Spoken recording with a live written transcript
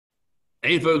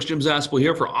Hey folks, Jim Zaspel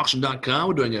here for Auction.com.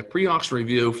 We're doing a pre-auction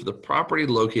review for the property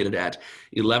located at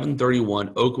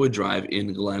 1131 Oakwood Drive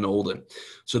in Glenolden.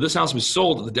 So this house was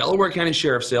sold at the Delaware County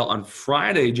Sheriff's Sale on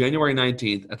Friday, January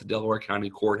 19th at the Delaware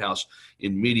County Courthouse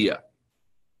in Media.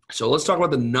 So let's talk about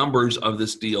the numbers of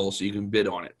this deal so you can bid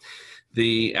on it.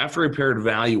 The after repaired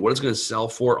value, what it's going to sell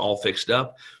for, all fixed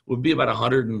up, would be about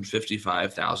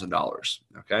 $155,000.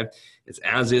 Okay, it's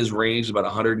as is range about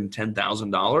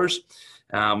 $110,000.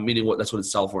 Meaning that's what it's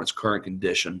selling for in its current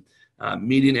condition.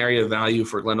 Median area value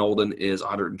for Glenolden is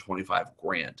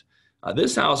 $125,000.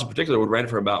 This house in particular would rent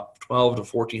for about $1,200 to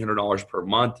 $1,400 per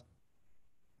month.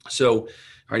 So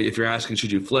if you're asking,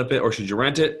 should you flip it or should you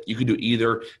rent it? You could do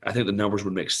either. I think the numbers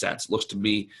would make sense. Looks to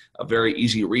me a very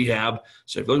easy rehab.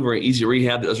 So if you're looking for an easy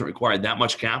rehab that doesn't require that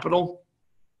much capital,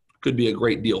 could be a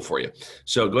great deal for you.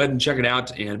 So go ahead and check it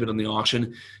out and bid on the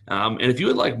auction. And if you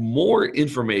would like more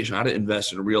information on how to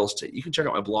invest in real estate, you can check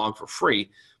out my blog for free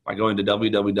by going to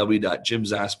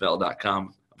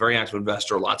www.jimzaspel.com. A very active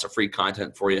investor, lots of free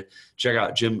content for you. Check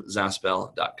out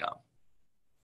jimzaspel.com.